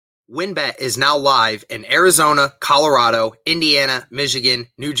WynnBET is now live in Arizona, Colorado, Indiana, Michigan,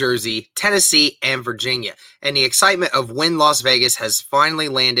 New Jersey, Tennessee, and Virginia. And the excitement of Wynn Las Vegas has finally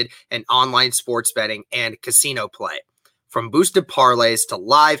landed in online sports betting and casino play. From boosted parlays to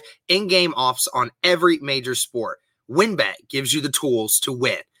live in-game offs on every major sport, WynnBET gives you the tools to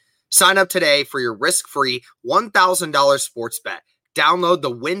win. Sign up today for your risk-free $1,000 sports bet. Download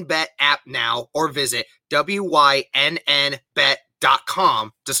the WynnBET app now or visit wynnbet.com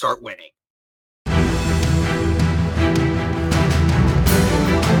to start winning.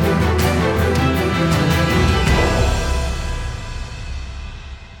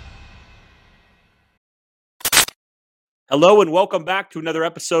 Hello and welcome back to another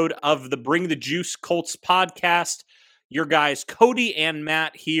episode of the Bring the Juice Colts podcast. Your guys, Cody and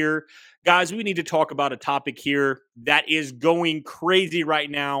Matt here. Guys, we need to talk about a topic here that is going crazy right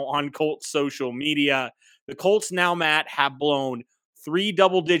now on Colts social media. The Colts now, Matt, have blown 3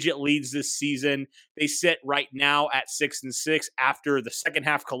 double-digit leads this season. They sit right now at 6-6 after the second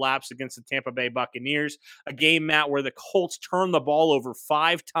half collapse against the Tampa Bay Buccaneers. A game, Matt, where the Colts turned the ball over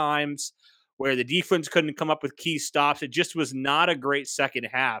 5 times, where the defense couldn't come up with key stops. It just was not a great second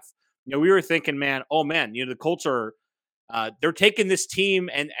half. You know, we were thinking, the Colts are they're taking this team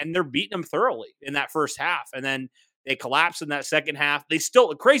and they're beating them thoroughly in that first half. And then they collapse in that second half.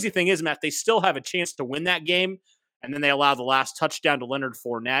 The crazy thing is, Matt, they still have a chance to win that game. And then they allow the last touchdown to Leonard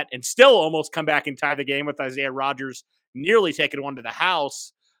Fournette and still almost come back and tie the game with Isaiah Rodgers nearly taking one to the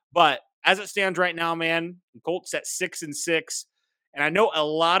house. But as it stands right now, man, the Colts at 6-6. And I know a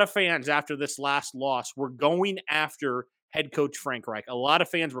lot of fans after this last loss were going after head coach Frank Reich. A lot of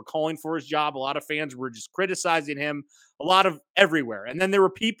fans were calling for his job. A lot of fans were just criticizing him, a lot of everywhere. And then there were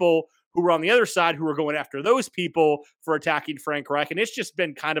people who were on the other side who were going after those people for attacking Frank Reich. And it's just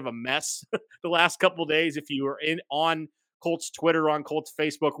been kind of a mess the last couple of days. If you were on Colts Twitter, on Colts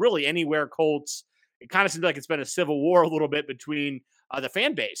Facebook, really anywhere Colts, it kind of seems like it's been a civil war a little bit between the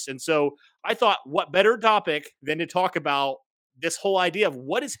fan base. And so I thought, what better topic than to talk about this whole idea of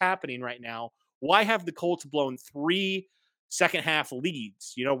what is happening right now? Why have the Colts blown 3 second half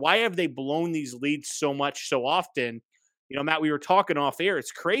leads? You know, why have they blown these leads so much so often? You know, Matt, we were talking off air.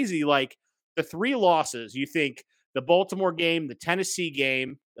 It's crazy. Like the 3 losses, you think the Baltimore game, the Tennessee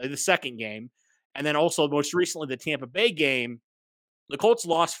game, the second game, and then also most recently the Tampa Bay game, the Colts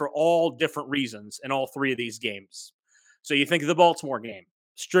lost for all different reasons in all 3 of these games. So you think of the Baltimore game,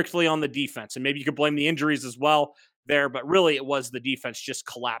 strictly on the defense, and maybe you could blame the injuries as well there, but really it was the defense just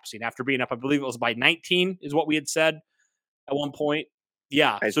collapsing after being up, I believe it was by 19 is what we had said at one point.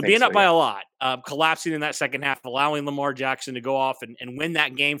 Yeah, so being up by a lot, collapsing in that second half, allowing Lamar Jackson to go off and win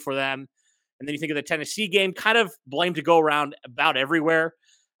that game for them. And then you think of the Tennessee game, kind of blame to go around about everywhere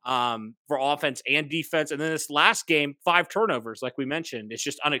for offense and defense. And then this last game, 5 turnovers, like we mentioned. It's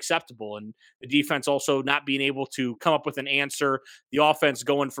just unacceptable. And the defense also not being able to come up with an answer. The offense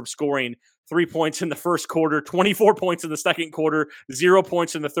going from scoring 3 points in the first quarter, 24 points in the second quarter, 0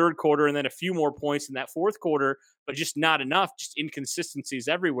 points in the third quarter, and then a few more points in that fourth quarter, but just not enough, just inconsistencies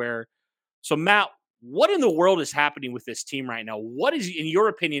everywhere. So, Matt, what in the world is happening with this team right now? What is, in your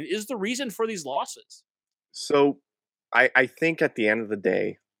opinion, is the reason for these losses? So, I think at the end of the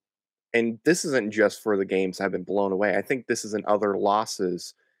day, and this isn't just for the games that have been blown away, I think this is in other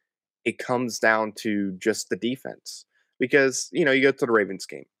losses, it comes down to just the defense. Because, you know, you go to the Ravens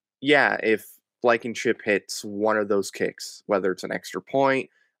game. Yeah, if Blankenship hits one of those kicks, whether it's an extra point,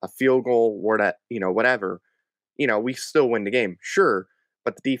 a field goal, whatever, we still win the game. Sure,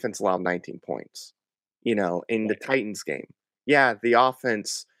 but the defense allowed 19 points. In the Titans game. Yeah, the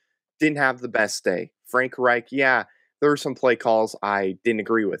offense didn't have the best day. Frank Reich, yeah, there were some play calls I didn't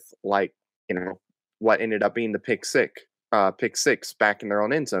agree with, like, what ended up being the pick six back in their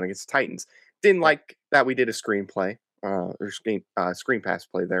own end zone against the Titans. Didn't like that we did a screen pass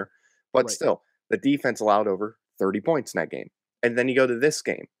play there. But still, the defense allowed over 30 points in that game. And then you go to this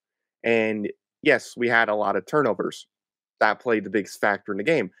game. And yes, we had a lot of turnovers. That played the biggest factor in the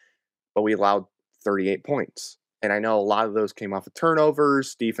game. But we allowed 38 points. And I know a lot of those came off of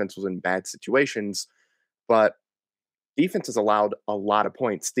turnovers. Defense was in bad situations. But defense has allowed a lot of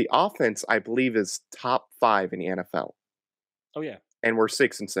points. The offense, I believe, is top 5 in the NFL. Oh, yeah. And we're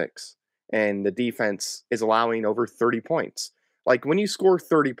 6-6. And the defense is allowing over 30 points. Like, when you score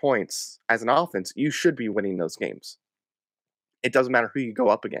 30 points as an offense, you should be winning those games. It doesn't matter who you go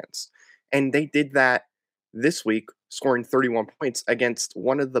up against. And they did that this week, scoring 31 points against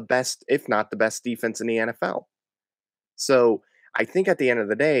one of the best, if not the best, defense in the NFL. So I think at the end of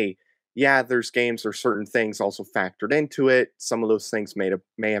the day, yeah, there's certain things also factored into it. Some of those things may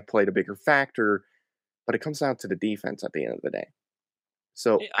have played a bigger factor, but it comes down to the defense at the end of the day.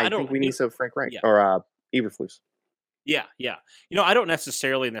 So I I don't. think we need some Frank Reich Yeah. or Eberflus. Yeah, yeah. I don't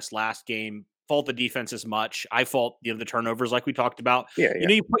necessarily in this last game fault the defense as much. I fault the turnovers like we talked about. Yeah, yeah.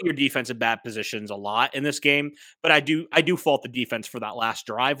 You put your defense in bad positions a lot in this game, but I do fault the defense for that last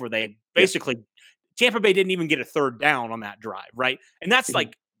drive where they basically Tampa Bay didn't even get a third down on that drive, right? And that's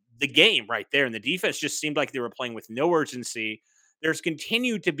like the game right there. And the defense just seemed like they were playing with no urgency. There's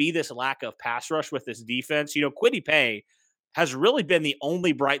continued to be this lack of pass rush with this defense. Kwity Paye has really been the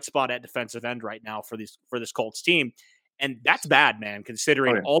only bright spot at defensive end right now for this Colts team. And that's bad, man,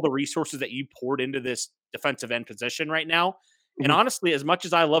 considering all the resources that you poured into this defensive end position right now. And honestly, as much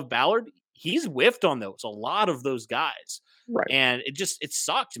as I love Ballard, he's whiffed on a lot of those guys. Right. And it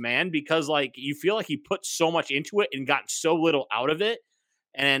sucked, man, because you feel like he put so much into it and got so little out of it.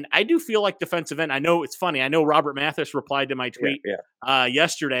 And I do feel like defensive end. I know it's funny. I know Robert Mathis replied to my tweet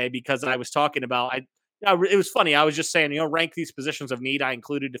yesterday because I was talking about it was funny. I was just saying, rank these positions of need. I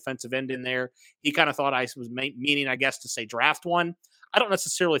included defensive end in there. He kind of thought I was meaning, I guess, to say draft one. I don't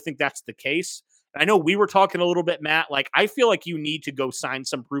necessarily think that's the case. I know we were talking a little bit, Matt. I feel like you need to go sign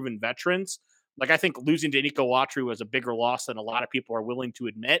some proven veterans. I think losing to Nico Autry was a bigger loss than a lot of people are willing to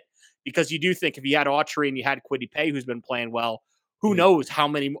admit, because you do think if you had Autry and you had Kwity Paye, who's been playing well, who knows how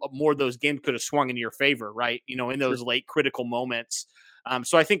many more of those games could have swung in your favor, right? In those late critical moments.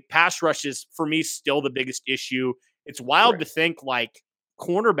 So I think pass rush is, for me, still the biggest issue. It's wild to think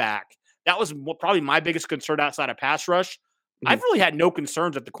cornerback. That was probably my biggest concern outside of pass rush. I've really had no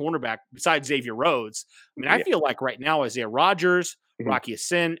concerns at the cornerback besides Xavier Rhodes. I mean, I feel like right now Isaiah Rodgers, Rocky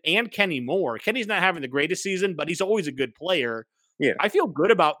Sin, and Kenny Moore. Kenny's not having the greatest season, but he's always a good player. Yeah. I feel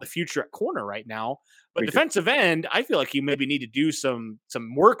good about the future at corner right now. But defensive end, I feel like you maybe need to do some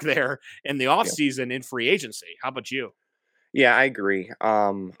work there in the offseason in free agency. How about you? Yeah, I agree.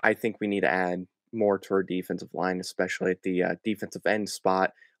 I think we need to add more to our defensive line, especially at the defensive end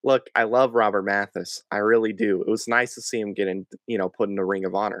spot. Look, I love Robert Mathis. I really do. It was nice to see him get in, put in the Ring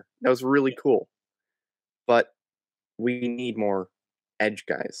of Honor. That was really cool. But we need more edge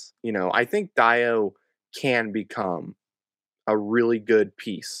guys. I think Dio can become a really good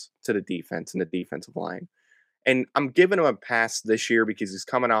piece to the defense and the defensive line. And I'm giving him a pass this year because he's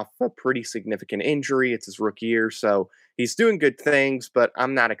coming off a pretty significant injury. It's his rookie year, so he's doing good things, but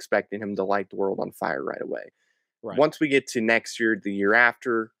I'm not expecting him to light the world on fire right away. Right. Once we get to next year, the year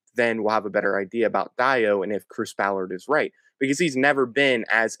after, then we'll have a better idea about Dio and if Chris Ballard is right, because he's never been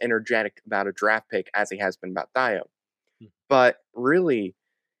as energetic about a draft pick as he has been about Dio. But really,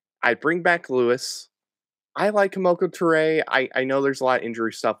 I bring back Lewis. I like Kemoko Toure. I know there's a lot of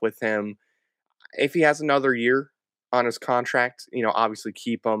injury stuff with him. If he has another year on his contract, obviously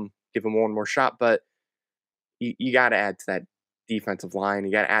keep him, give him one more shot. But you got to add to that defensive line.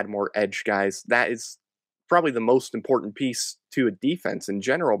 You got to add more edge guys. That is probably the most important piece to a defense in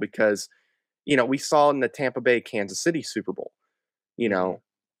general, because, we saw in the Tampa Bay, Kansas City Super Bowl,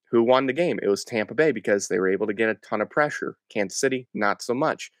 who won the game? It was Tampa Bay because they were able to get a ton of pressure. Kansas City, not so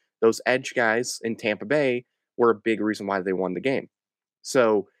much. Those edge guys in Tampa Bay were a big reason why they won the game.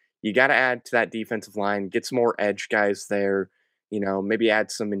 So you got to add to that defensive line, get some more edge guys there, maybe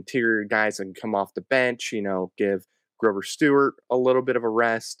add some interior guys that can come off the bench, give Grover Stewart a little bit of a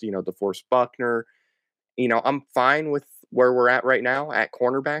rest, DeForest Buckner. I'm fine with where we're at right now at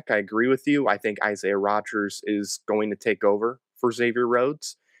cornerback. I agree with you. I think Isaiah Rodgers is going to take over for Xavier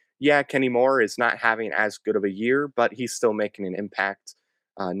Rhodes. Yeah, Kenny Moore is not having as good of a year, but he's still making an impact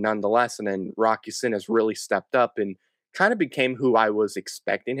nonetheless. And then Rocky Sin has really stepped up and kind of became who I was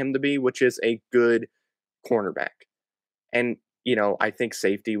expecting him to be, which is a good cornerback. And, I think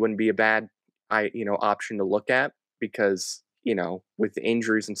safety wouldn't be a bad, option to look at because, with the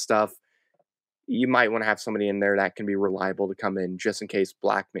injuries and stuff, you might want to have somebody in there that can be reliable to come in just in case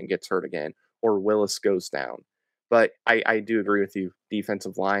Blackman gets hurt again or Willis goes down. But I do agree with you.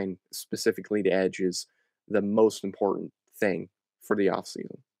 Defensive line, specifically the edge, is the most important thing for the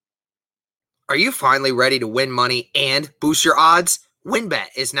offseason. Are you finally ready to win money and boost your odds? WynnBET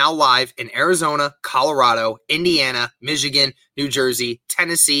is now live in Arizona, Colorado, Indiana, Michigan, New Jersey,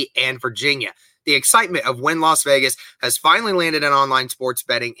 Tennessee, and Virginia. The excitement of Wynn Las Vegas has finally landed in online sports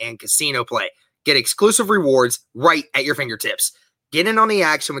betting and casino play. Get exclusive rewards right at your fingertips. Get in on the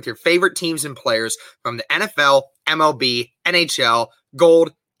action with your favorite teams and players from the NFL, MLB, NHL,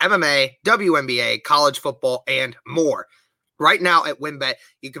 Gold, MMA, WNBA, college football, and more. Right now at WynnBET,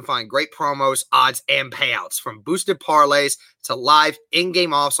 you can find great promos, odds, and payouts, from boosted parlays to live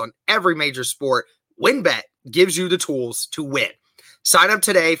in-game offs on every major sport. WynnBET gives you the tools to win. Sign up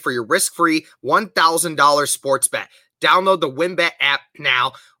today for your risk-free $1,000 sports bet. Download the WynnBET app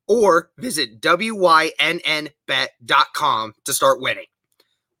now or visit WYNNBet.com to start winning.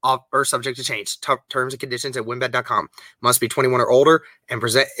 Offer subject to change. Terms and conditions at winbet.com. Must be 21 or older and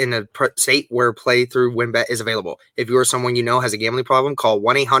present in a state where play through WinBet is available. If you or someone you know has a gambling problem, call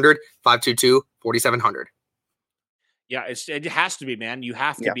 1-800-522-4700. Yeah, it has to be, man. You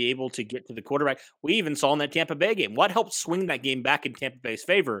have to be able to get to the quarterback. We even saw in that Tampa Bay game. What helped swing that game back in Tampa Bay's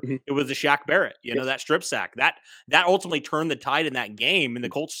favor? Mm-hmm. It was the Shaq Barrett, that strip sack. That ultimately turned the tide in that game, and the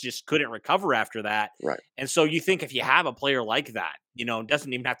Colts just couldn't recover after that. Right. And so you think if you have a player like that, it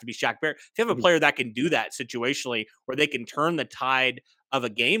doesn't even have to be Shaq Barrett. If you have a player that can do that situationally, where they can turn the tide of a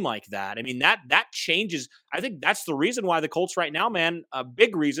game like that, I mean, that changes. I think that's the reason why the Colts right now, man, a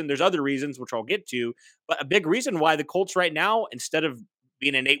big reason, there's other reasons, which I'll get to, but a big reason why the Colts right now, instead of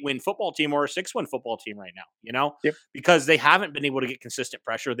being an 8-win football team or a 6-win football team right now, because they haven't been able to get consistent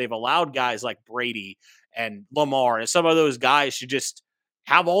pressure. They've allowed guys like Brady and Lamar and some of those guys to just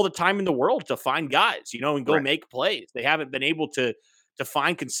have all the time in the world to find guys, and go make plays. They haven't been able to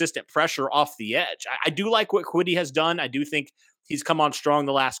find consistent pressure off the edge. I do like what Kwity has done. I do think he's come on strong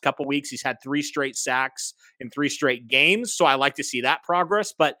the last couple weeks. He's had 3 straight sacks in 3 straight games. So I like to see that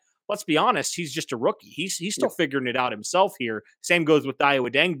progress, but let's be honest, he's just a rookie. He's still figuring it out himself here. Same goes with Dayo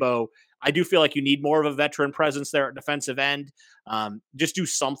Odeyingbo. I do feel like you need more of a veteran presence there at defensive end. Just do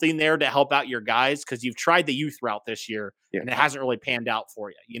something there to help out your guys, because you've tried the youth route this year and it hasn't really panned out for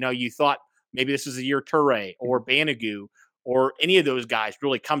you. You thought maybe this is a year Toure or Banogu or any of those guys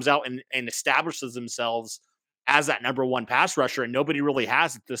really comes out and establishes themselves as that number 1 pass rusher, and nobody really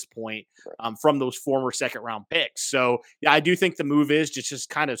has at this point from those former second-round picks. So, I do think the move is just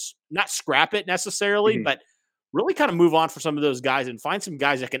kind of not scrap it necessarily, but really kind of move on for some of those guys and find some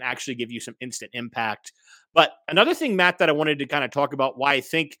guys that can actually give you some instant impact. But another thing, Matt, that I wanted to kind of talk about why I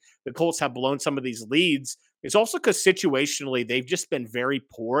think the Colts have blown some of these leads is also because situationally they've just been very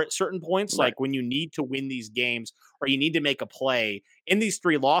poor at certain points. Like when you need to win these games or you need to make a play in these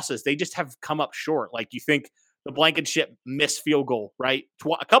 3 losses, they just have come up short. Like you think the Blankenship missed field goal, right?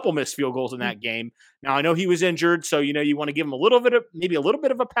 A couple missed field goals in that game. Now I know he was injured, so you want to give him maybe a little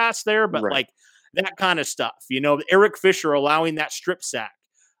bit of a pass there, but like that kind of stuff. Eric Fisher allowing that strip sack,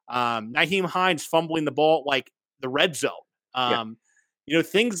 Nyheim Hines fumbling the ball like the red zone.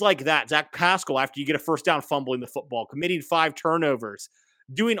 Things like that. Zach Pascal, after you get a first down, fumbling the football, committing 5 turnovers,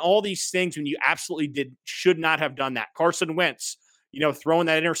 doing all these things when you absolutely should not have done that. Carson Wentz, throwing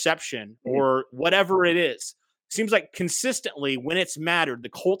that interception or whatever it is. Seems like consistently when it's mattered, the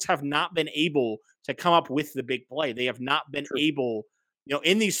Colts have not been able to come up with the big play. They have not been able,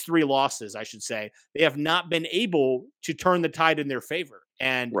 in these 3 losses, I should say, they have not been able to turn the tide in their favor.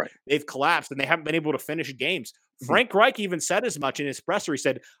 And they've collapsed and they haven't been able to finish games. Frank Reich even said as much in his presser. He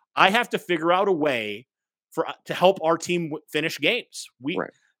said, I have to figure out a way to help our team finish games.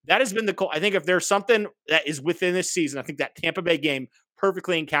 That has been I think if there's something that is within this season, I think that Tampa Bay game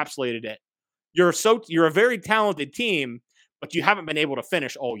perfectly encapsulated it. You're a very talented team, but you haven't been able to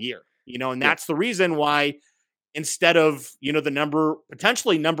finish all year, and that's the reason why instead of, the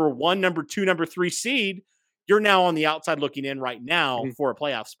potentially number 1, number 2, number 3 seed, you're now on the outside looking in right now for a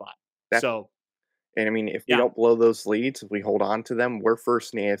playoff spot. And I mean, if we don't blow those leads, if we hold on to them, we're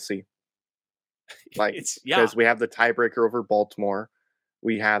first in the AFC. Because we have the tiebreaker over Baltimore.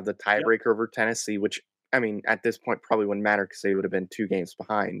 We have the tiebreaker over Tennessee, which, I mean, at this point probably wouldn't matter because they would have been 2 games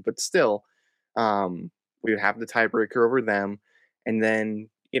behind. But still, we would have the tiebreaker over them. And then,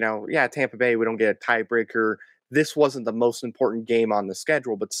 Tampa Bay, we don't get a tiebreaker. This wasn't the most important game on the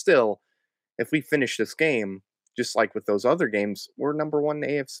schedule, but still, if we finish this game, just like with those other games, we're number 1 in the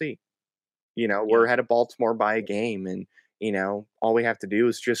AFC. We're ahead of Baltimore by a game. And, all we have to do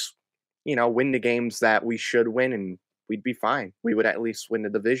is just, win the games that we should win and we'd be fine. We would at least win the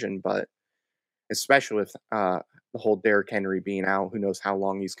division. But especially with the whole Derrick Henry being out, who knows how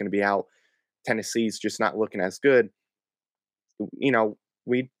long he's going to be out. Tennessee's just not looking as good.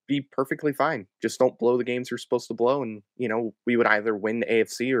 We'd be perfectly fine. Just don't blow the games you're supposed to blow. And, we would either win the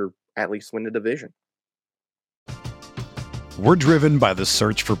AFC or at least win the division. We're driven by the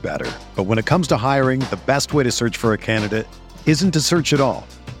search for better. But when it comes to hiring, the best way to search for a candidate isn't to search at all.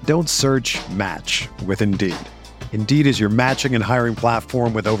 Don't search, match with Indeed. Indeed is your matching and hiring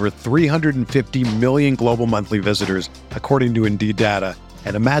platform with over 350 million global monthly visitors, according to Indeed data,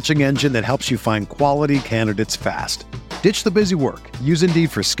 and a matching engine that helps you find quality candidates fast. Ditch the busy work. Use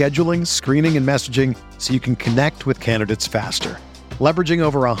Indeed for scheduling, screening, and messaging so you can connect with candidates faster. Leveraging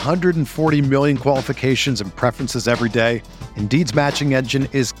over 140 million qualifications and preferences every day, Indeed's matching engine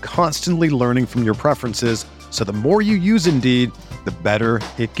is constantly learning from your preferences, so the more you use Indeed, the better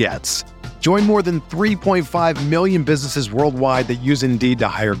it gets. Join more than 3.5 million businesses worldwide that use Indeed to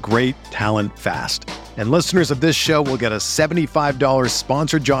hire great talent fast. And listeners of this show will get a $75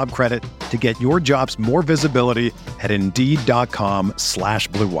 sponsored job credit to get your jobs more visibility at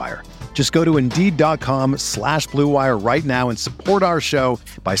Indeed.com/Blue Wire. Just go to Indeed.com/Blue Wire right now and support our show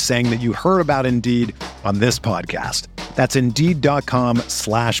by saying that you heard about Indeed on this podcast. That's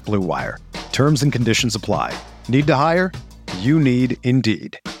Indeed.com/Blue Wire. Terms and conditions apply. Need to hire? You need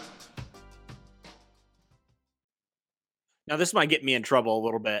Indeed. Now, this might get me in trouble a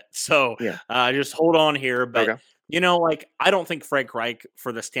little bit, so just hold on here. But, I don't think Frank Reich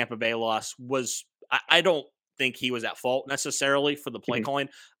for this Tampa Bay loss I don't think he was at fault necessarily for the play calling.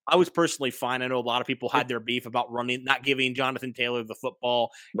 I was personally fine. I know a lot of people had their beef about not giving Jonathan Taylor the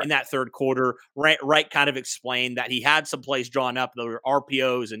football in that third quarter. Reich kind of explained that he had some plays drawn up. There were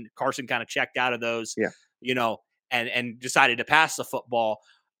RPOs, and Carson kind of checked out of those, and decided to pass the football.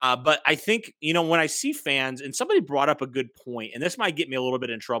 But I think, when I see fans, and somebody brought up a good point, and this might get me a little bit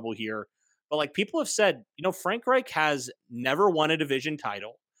in trouble here, but like people have said, Frank Reich has never won a division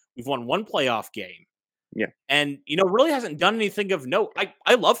title. We've won one playoff game. Yeah. And, really hasn't done anything of note.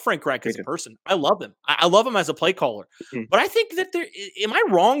 I love Frank Reich as a person. I love him. I love him as a play caller. But I think that am I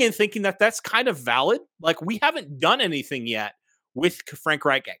wrong in thinking that that's kind of valid? Like, we haven't done anything yet with Frank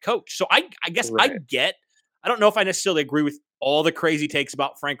Reich at coach. So I guess I don't know if I necessarily agree with all the crazy takes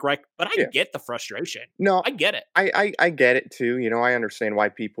about Frank Reich, but I get the frustration. No, I get it. I get it too. I understand why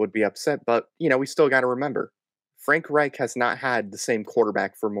people would be upset, but we still got to remember Frank Reich has not had the same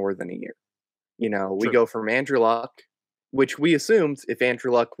quarterback for more than a year. We go from Andrew Luck, which we assumed if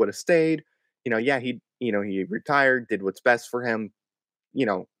Andrew Luck would have stayed, he retired, did what's best for him.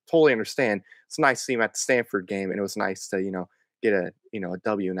 Totally understand. It's nice to see him at the Stanford game, and it was nice to, get a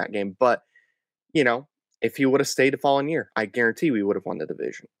W in that game. But, if he would have stayed the following year, I guarantee we would have won the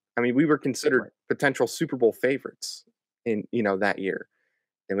division. I mean, we were considered potential Super Bowl favorites in, that year.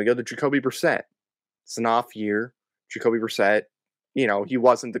 Then we go to Jacoby Brissett. It's an off year. Jacoby Brissett, he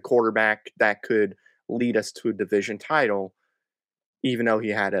wasn't the quarterback that could lead us to a division title, even though he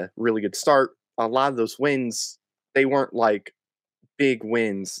had a really good start. A lot of those wins, they weren't like big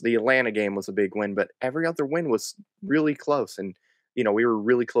wins. The Atlanta game was a big win, but every other win was really close. And, we were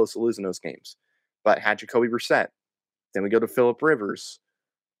really close to losing those games. But had Jacoby Brissett. Then we go to Phillip Rivers.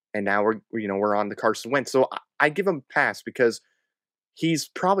 And now we're on to Carson Wentz. So I give him a pass because he's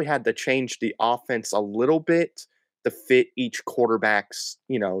probably had to change the offense a little bit to fit each quarterback's,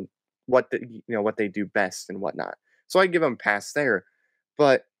 what they do best and whatnot. So I give him a pass there.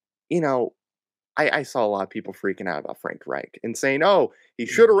 But, I saw a lot of people freaking out about Frank Reich and saying, oh, he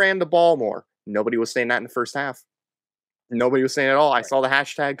should have ran the ball more. Nobody was saying that in the first half. Nobody was saying it at all. I saw the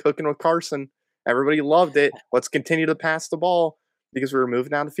hashtag cooking with Carson. Everybody loved it. Let's continue to pass the ball because we were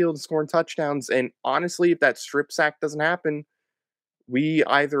moving down the field and scoring touchdowns. And honestly, if that strip sack doesn't happen, we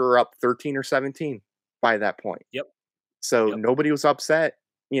either are up 13 or 17 by that point. Yep. So nobody was upset.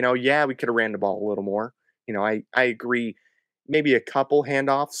 We could have ran the ball a little more. I agree. Maybe a couple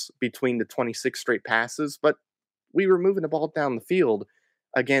handoffs between the 26 straight passes, but we were moving the ball down the field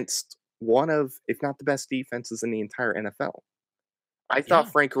against one of, if not the best defenses in the entire NFL. I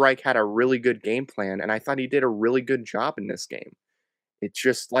thought Frank Reich had a really good game plan, and I thought he did a really good job in this game. It's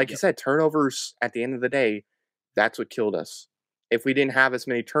just, like you said, turnovers at the end of the day, that's what killed us. If we didn't have as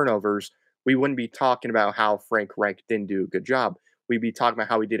many turnovers, we wouldn't be talking about how Frank Reich didn't do a good job. We'd be talking about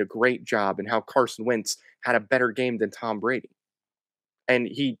how he did a great job and how Carson Wentz had a better game than Tom Brady. And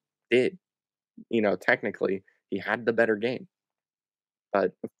he did. Technically, he had the better game.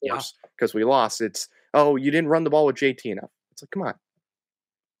 But, of course, because we lost, it's, oh, you didn't run the ball with JT enough. It's like, come on.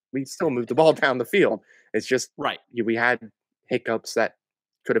 We still moved the ball down the field. It's just we had hiccups that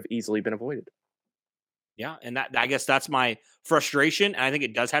could have easily been avoided. Yeah, and I guess that's my frustration. And I think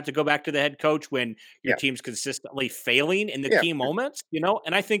it does have to go back to the head coach when your team's consistently failing in the key moments,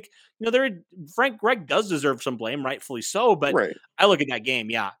 And I think, Frank Reich does deserve some blame, rightfully so. But I look at that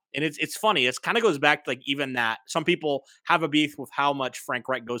game, and it's funny. It kind of goes back to like even that some people have a beef with how much Frank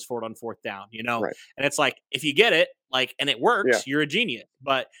Reich goes for it on fourth down, And it's like, if you get it, and it works, you're a genius.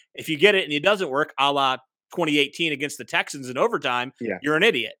 But if you get it and it doesn't work, a la 2018 against the Texans in overtime, you're an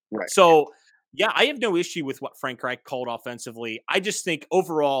idiot. So, I have no issue with what Frank Reich called offensively. I just think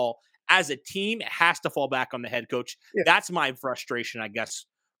overall, as a team, it has to fall back on the head coach. That's my frustration, I guess,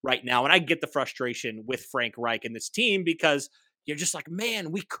 right now. And I get the frustration with Frank Reich and this team because you're just like,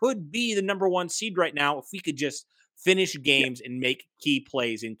 man, we could be the number one seed right now if we could just finish games and make key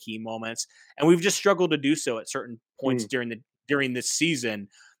plays in key moments. And we've just struggled to do so at certain points during this season.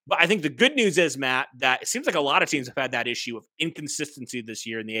 But I think the good news is, Matt, that it seems like a lot of teams have had that issue of inconsistency this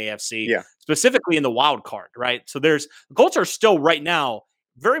year in the AFC, specifically in the wild card, right? So the Colts are still right now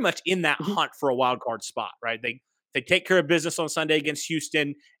very much in that Mhm. hunt for a wild card spot, right? They take care of business on Sunday against Houston,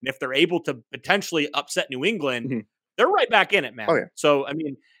 and if they're able to potentially upset New England, Mhm. they're right back in it, Oh, man. yeah. So, I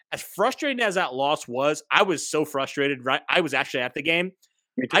mean, as frustrating as that loss was, I was so frustrated, right? I was actually at the game.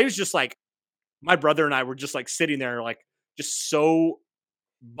 Me too. I was just like, my brother and I were just like sitting there, like just so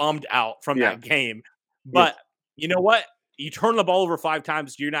bummed out from Yeah. that game. Yeah. But you know what? You turn the ball over 5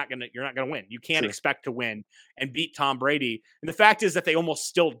 times, you're not gonna win. You can't True. expect to win and beat Tom Brady. And the fact is that they almost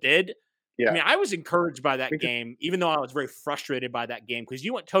still did. I Yeah. mean, I was encouraged by that Me too. game, even though I was very frustrated by that game because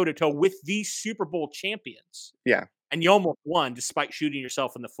you went toe to toe with the Super Bowl champions. Yeah. And you almost won despite shooting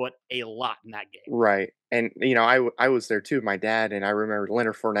yourself in the foot a lot in that game. Right. And, I was there too, my dad, and I remember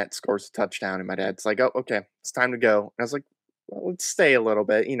Leonard Fournette scores a touchdown, and my dad's like, oh, okay, it's time to go. And I was like, well, let's stay a little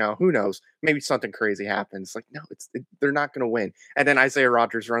bit. Who knows? Maybe something crazy happens. Like, no, they're not going to win. And then Isaiah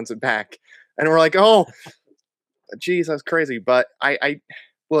Rodgers runs it back. And we're like, oh, geez, that's crazy. But I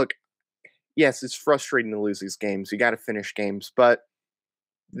look, yes, it's frustrating to lose these games. You got to finish games. But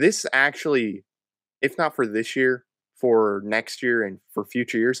this actually, if not for this year, for next year and for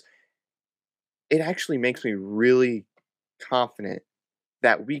future years, it actually makes me really confident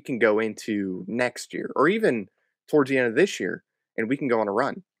that we can go into next year or even towards the end of this year and we can go on a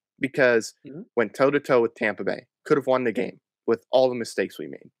run because went toe to toe with Tampa Bay, could have won the game with all the mistakes we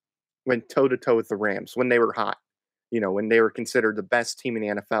made. Went toe to toe with the Rams when they were hot, when they were considered the best team in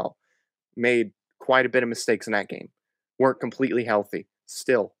the NFL, made quite a bit of mistakes in that game, weren't completely healthy,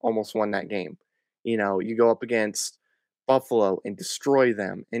 still almost won that game. You go up against Buffalo and destroy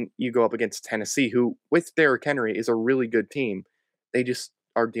them, and you go up against Tennessee, who with Derrick Henry is a really good team. They just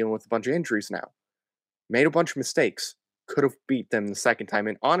are dealing with a bunch of injuries now. Made a bunch of mistakes. Could have beat them the second time.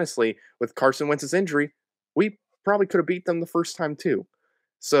 And honestly, with Carson Wentz's injury, we probably could have beat them the first time too.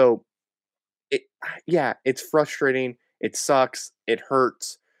 So, it's frustrating. It sucks. It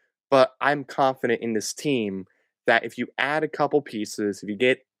hurts. But I'm confident in this team that if you add a couple pieces, if you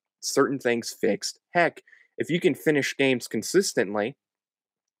get certain things fixed, heck, if you can finish games consistently,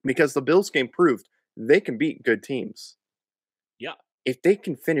 because the Bills game proved they can beat good teams. Yeah. If they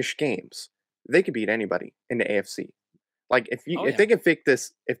can finish games, they can beat anybody in the AFC. Like if yeah. they can fix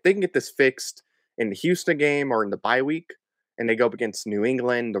this, if they can get this fixed in the Houston game or in the bye week, and they go up against New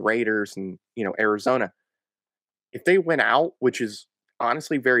England, the Raiders, and Arizona, if they win out, which is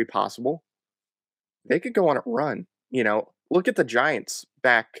honestly very possible, they could go on a run. Look at the Giants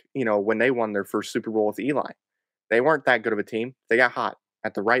back, when they won their first Super Bowl with Eli. They weren't that good of a team. They got hot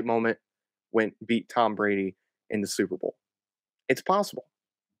at the right moment, beat Tom Brady in the Super Bowl. It's possible.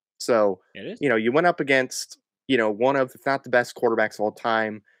 So, It is. You went up against, one of, if not the best quarterbacks of all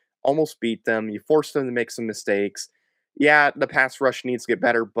time, almost beat them. You forced them to make some mistakes. Yeah, the pass rush needs to get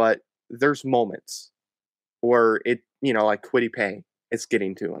better, but there's moments where it, like Kwity Paye, it's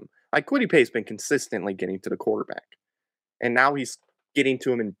getting to him. Like Kwity Paye's been consistently getting to the quarterback. And now he's getting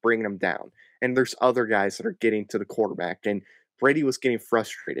to him and bringing him down. And there's other guys that are getting to the quarterback. And Brady was getting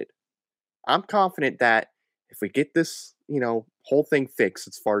frustrated. I'm confident that if we get this, whole thing fixed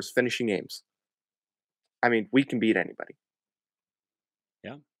as far as finishing games, I mean, we can beat anybody.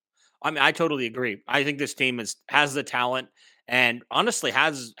 Yeah. I mean, I totally agree. I think this team has the talent and honestly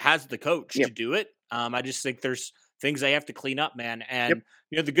has the coach to do it. I just think there's things they have to clean up, man. And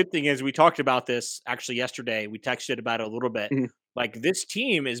the good thing is we talked about this actually yesterday. We texted about it a little bit. Mhm. Like this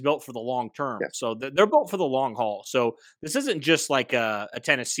team is built for the long term. Yeah. So they're built for the long haul. So this isn't just like a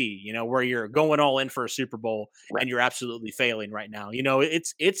Tennessee, where you're going all in for a Super Bowl and you're absolutely failing right now.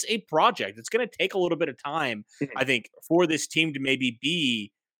 It's a project. It's going to take a little bit of time, I think, for this team to maybe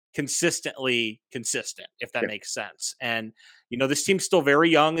be consistently consistent, if that makes sense. And, this team's still very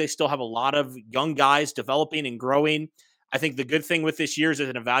young. They still have a lot of young guys developing and growing. I think the good thing with this year is it's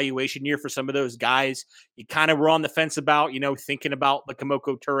an evaluation year for some of those guys you kind of were on the fence about, thinking about the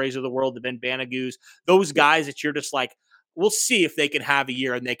Kamoko Toures of the world, the Ben Banagus, those guys that you're just like, we'll see if they can have a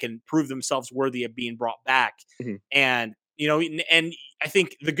year and they can prove themselves worthy of being brought back. Mm-hmm. And, and I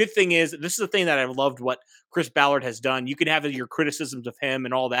think the good thing is this is the thing that I've loved what Chris Ballard has done. You can have your criticisms of him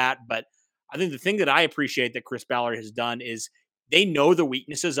and all that, but I think the thing that I appreciate that Chris Ballard has done is they know the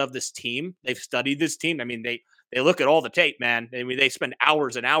weaknesses of this team. They've studied this team. I mean, they look at all the tape, man. I mean, they spend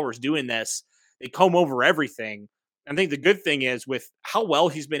hours and hours doing this. They comb over everything. I think the good thing is with how well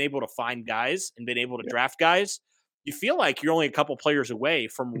he's been able to find guys and been able to draft guys, you feel like you're only a couple players away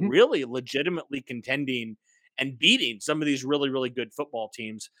from really legitimately contending and beating some of these really, really good football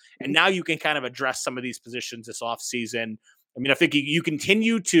teams. And now you can kind of address some of these positions this offseason. I mean, I think you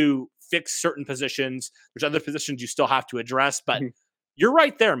continue to fix certain positions. There's other positions you still have to address, but you're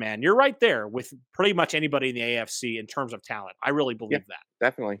right there, man. You're right there with pretty much anybody in the AFC in terms of talent. I really believe that.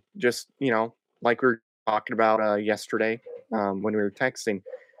 definitely. Just, like we were talking about yesterday when we were texting,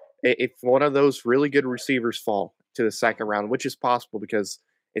 if one of those really good receivers fall to the second round, which is possible because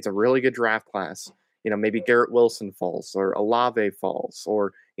it's a really good draft class, maybe Garrett Wilson falls or Olave falls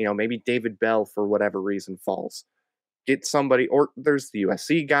or, maybe David Bell for whatever reason falls. Get somebody, or there's the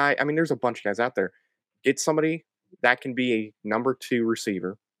USC guy. I mean, there's a bunch of guys out there. Get somebody that can be a number 2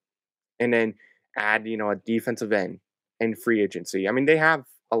 receiver and then add, a defensive end and free agency. I mean, they have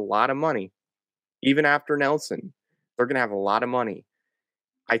a lot of money. Even after Nelson, they're going to have a lot of money.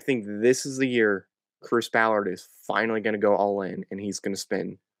 I think this is the year Chris Ballard is finally going to go all in and he's going to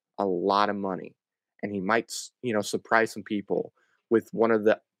spend a lot of money. And he might, surprise some people with one of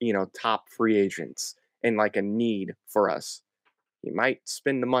the, top free agents and like a need for us. He might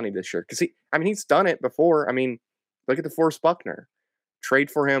spend the money this year because he's done it before. I mean, look at DeForest Buckner. Trade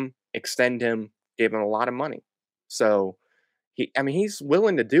for him, extend him, gave him a lot of money. So he's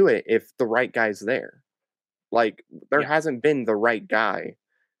willing to do it if the right guy's there. Like there hasn't been the right guy,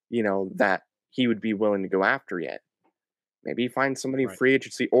 that he would be willing to go after yet. Maybe find somebody in free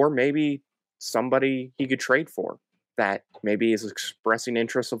agency, or maybe somebody he could trade for that maybe is expressing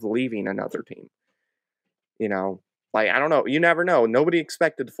interest of leaving another team. Like, I don't know. You never know. Nobody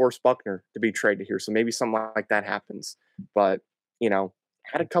expected DeForest Buckner to be traded here. So maybe something like that happens. But,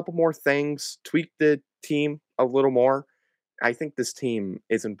 add a couple more things, tweak the team a little more. I think this team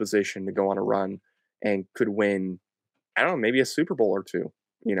is in position to go on a run and could win, I don't know, maybe a Super Bowl or two,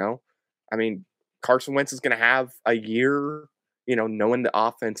 I mean, Carson Wentz is going to have a year, knowing the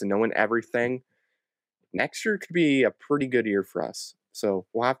offense and knowing everything. Next year could be a pretty good year for us. So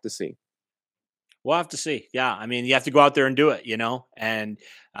we'll have to see. We'll have to see. Yeah. I mean, you have to go out there and do it, and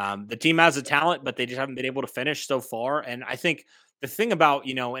the team has the talent, but they just haven't been able to finish so far. And I think the thing about,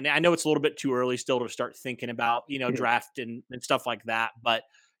 and I know it's a little bit too early still to start thinking about, draft and stuff like that. But,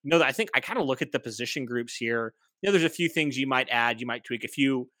 I think I kind of look at the position groups here. There's a few things you might add, you might tweak a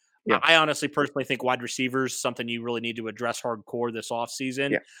few. Yeah. I honestly personally think wide receivers, something you really need to address hardcore this offseason.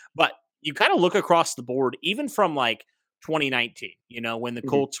 Yeah. But you kind of look across the board, even from like 2019, when the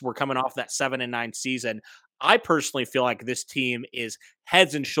Colts were coming off that 7-9 season. I personally feel like this team is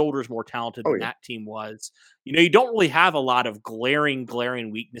heads and shoulders more talented than that team was. You don't really have a lot of glaring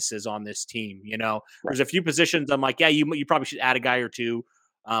weaknesses on this team. There's a few positions I'm like, yeah, you probably should add a guy or two.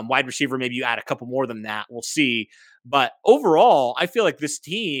 Wide receiver, maybe you add a couple more than that. We'll see. But overall, I feel like this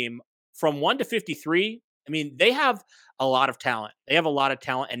team from 1 to 53, I mean, they have a lot of talent. They have a lot of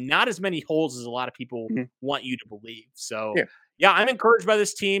talent and not as many holes as a lot of people want you to believe. So, yeah, I'm encouraged by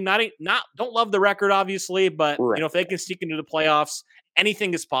this team. Don't love the record, obviously, but if they can sneak into the playoffs,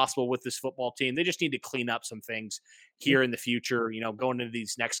 anything is possible with this football team. They just need to clean up some things here in the future. Going into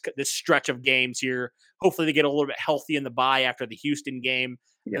this stretch of games here. Hopefully, they get a little bit healthy in the bye after the Houston game,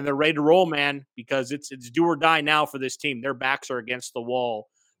 and they're ready to roll, man. Because it's do or die now for this team. Their backs are against the wall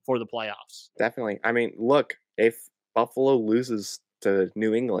for the playoffs. Definitely. I mean, look, if Buffalo loses to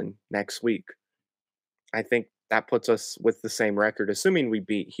New England next week, I think that puts us with the same record, assuming we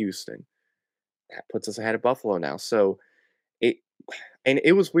beat Houston. That puts us ahead of Buffalo now. So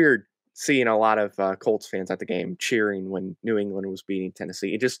it was weird seeing a lot of Colts fans at the game cheering when New England was beating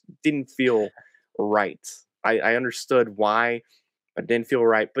Tennessee. It just didn't feel right. I understood why, but it didn't feel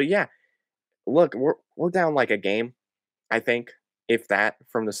right. But yeah, look, we're down like a game, I think, if that,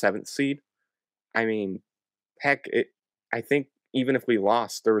 from the 7th seed. I mean, heck, I think even if we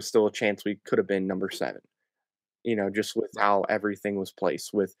lost, there was still a chance we could have been number 7. Just with how everything was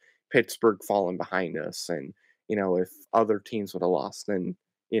placed, with Pittsburgh falling behind us. And, if other teams would have lost, then,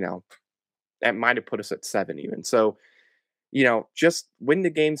 that might have put us at 7 even. So, just win the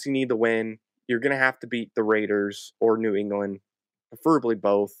games you need to win. You're going to have to beat the Raiders or New England, preferably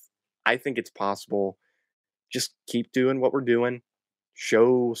both. I think it's possible. Just keep doing what we're doing.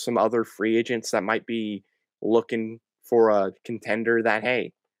 Show some other free agents that might be looking for a contender that,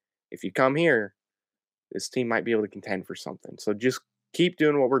 hey, if you come here, this team might be able to contend for something. So just keep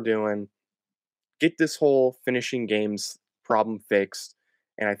doing what we're doing. Get this whole finishing games problem fixed,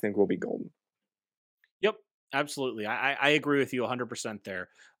 and I think we'll be golden. Yep, absolutely. I agree with you 100% there.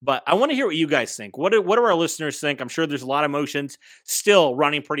 But I want to hear what you guys think. What do our listeners think? I'm sure there's a lot of emotions still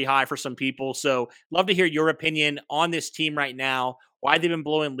running pretty high for some people. So love to hear your opinion on this team right now, why they've been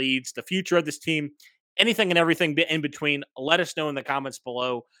blowing leads, the future of this team, anything and everything in between. Let us know in the comments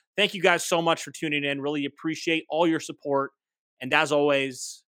below. Thank you guys so much for tuning in. Really appreciate all your support. And as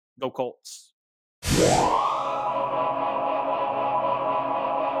always, go Colts.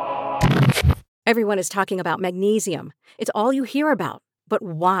 Everyone is talking about magnesium. It's all you hear about. But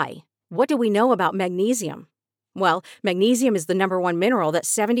why? What do we know about magnesium? Well, magnesium is the number one mineral that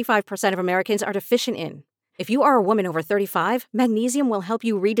 75% of Americans are deficient in. If you are a woman over 35, magnesium will help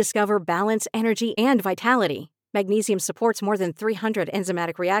you rediscover balance, energy, and vitality. Magnesium supports more than 300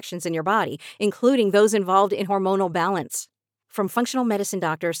 enzymatic reactions in your body, including those involved in hormonal balance. From functional medicine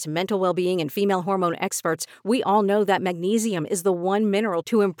doctors to mental well-being and female hormone experts, we all know that magnesium is the one mineral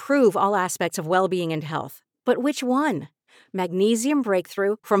to improve all aspects of well-being and health. But which one? Magnesium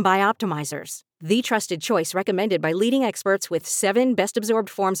Breakthrough from Bioptimizers, the trusted choice recommended by leading experts with 7 best-absorbed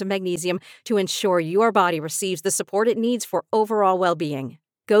forms of magnesium to ensure your body receives the support it needs for overall well-being.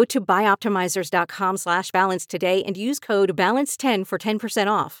 Go to bioptimizers.com/balance today and use code BALANCE10 for 10%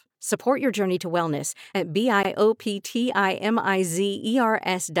 off. Support your journey to wellness at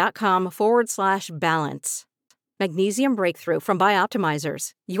bioptimizers.com/balance. Magnesium Breakthrough from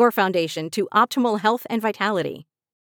Bioptimizers, your foundation to optimal health and vitality.